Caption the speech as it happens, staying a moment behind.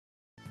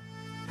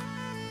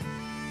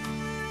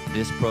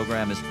This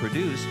program is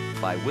produced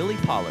by Willie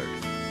Pollard.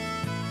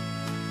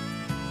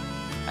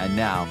 And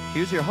now,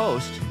 here's your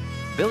host,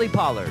 Billy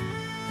Pollard.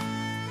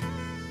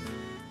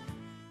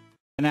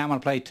 And now I'm going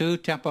to play two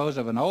tempos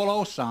of an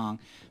old song,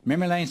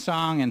 memory lane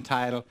song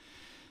entitled,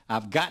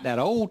 I've Got That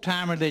Old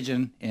Time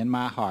Religion in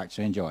My Heart.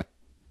 So enjoy.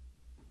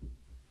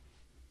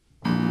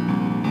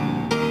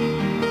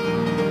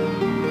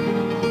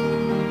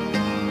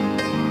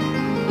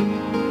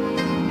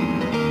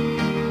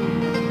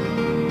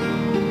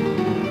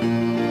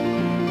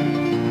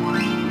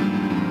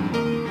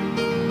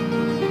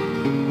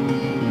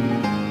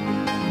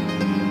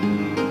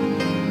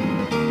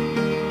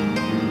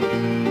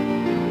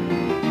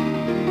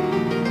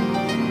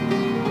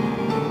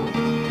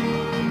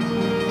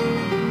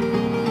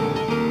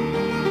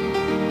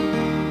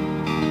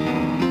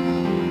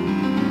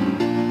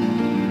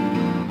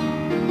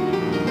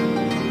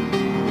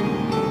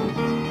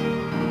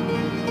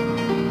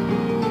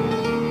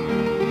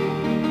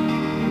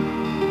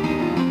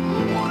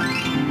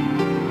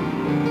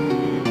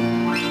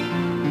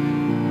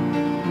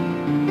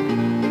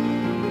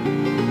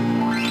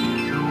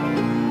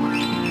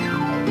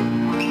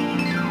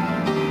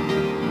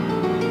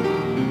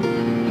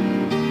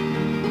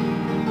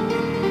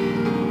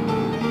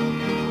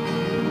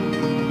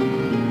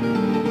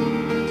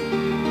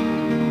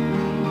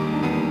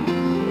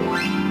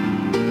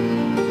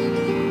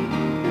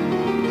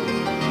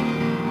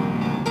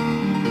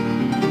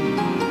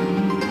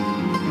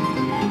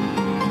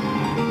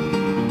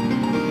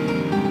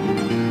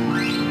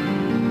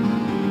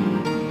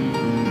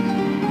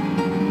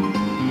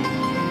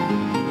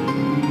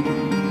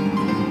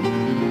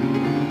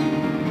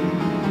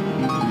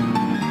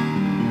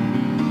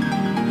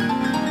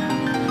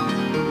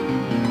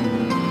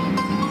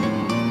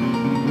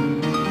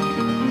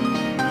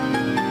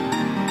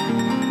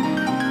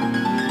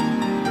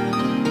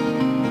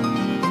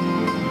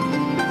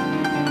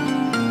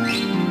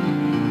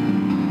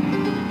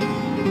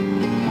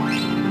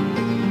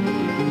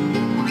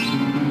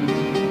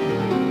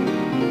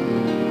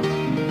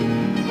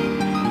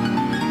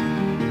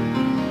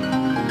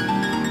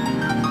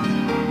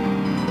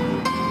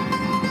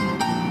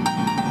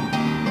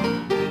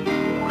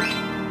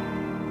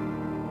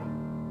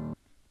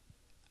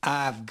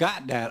 I've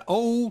got that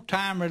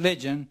old-time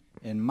religion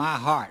in my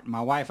heart. My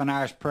wife and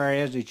I's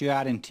prayer is that you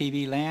out in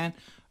TV land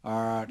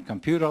or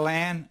computer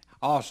land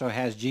also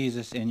has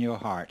Jesus in your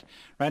heart.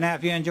 Right now,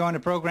 if you're enjoying the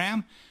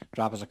program,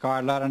 drop us a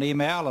card, letter, and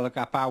email, or look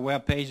up our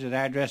webpage. The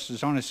address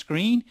is on the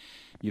screen.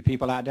 You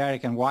people out there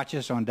can watch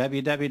us on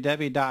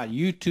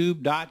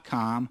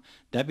www.youtube.com,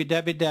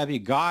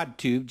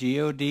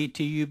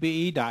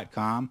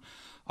 www.godtube.com,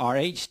 or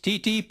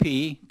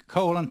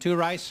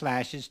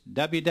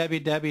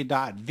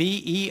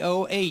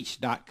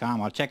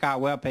http://www.veoh.com. I'll check our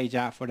webpage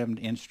out for them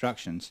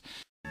instructions.